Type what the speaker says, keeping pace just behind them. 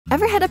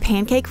Ever had a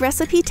pancake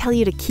recipe tell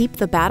you to keep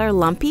the batter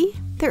lumpy?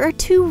 There are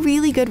two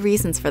really good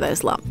reasons for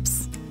those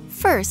lumps.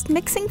 First,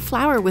 mixing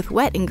flour with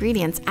wet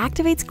ingredients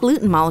activates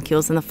gluten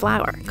molecules in the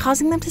flour,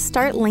 causing them to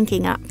start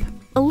linking up.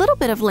 A little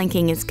bit of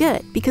linking is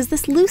good because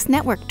this loose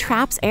network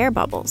traps air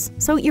bubbles,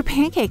 so your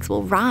pancakes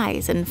will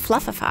rise and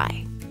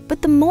fluffify.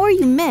 But the more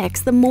you mix,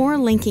 the more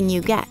linking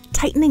you get,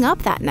 tightening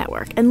up that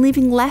network and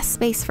leaving less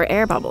space for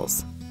air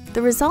bubbles.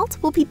 The result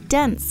will be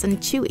dense and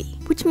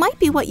chewy, which might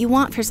be what you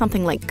want for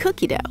something like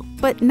cookie dough,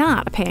 but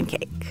not a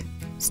pancake.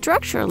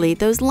 Structurally,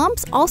 those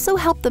lumps also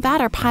help the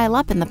batter pile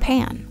up in the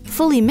pan.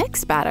 Fully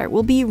mixed batter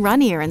will be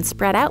runnier and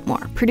spread out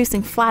more,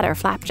 producing flatter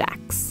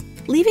flapjacks.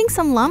 Leaving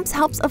some lumps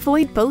helps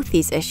avoid both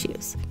these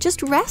issues.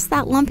 Just rest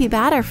that lumpy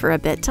batter for a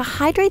bit to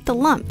hydrate the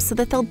lumps so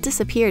that they'll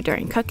disappear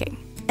during cooking.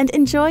 And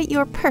enjoy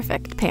your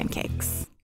perfect pancakes.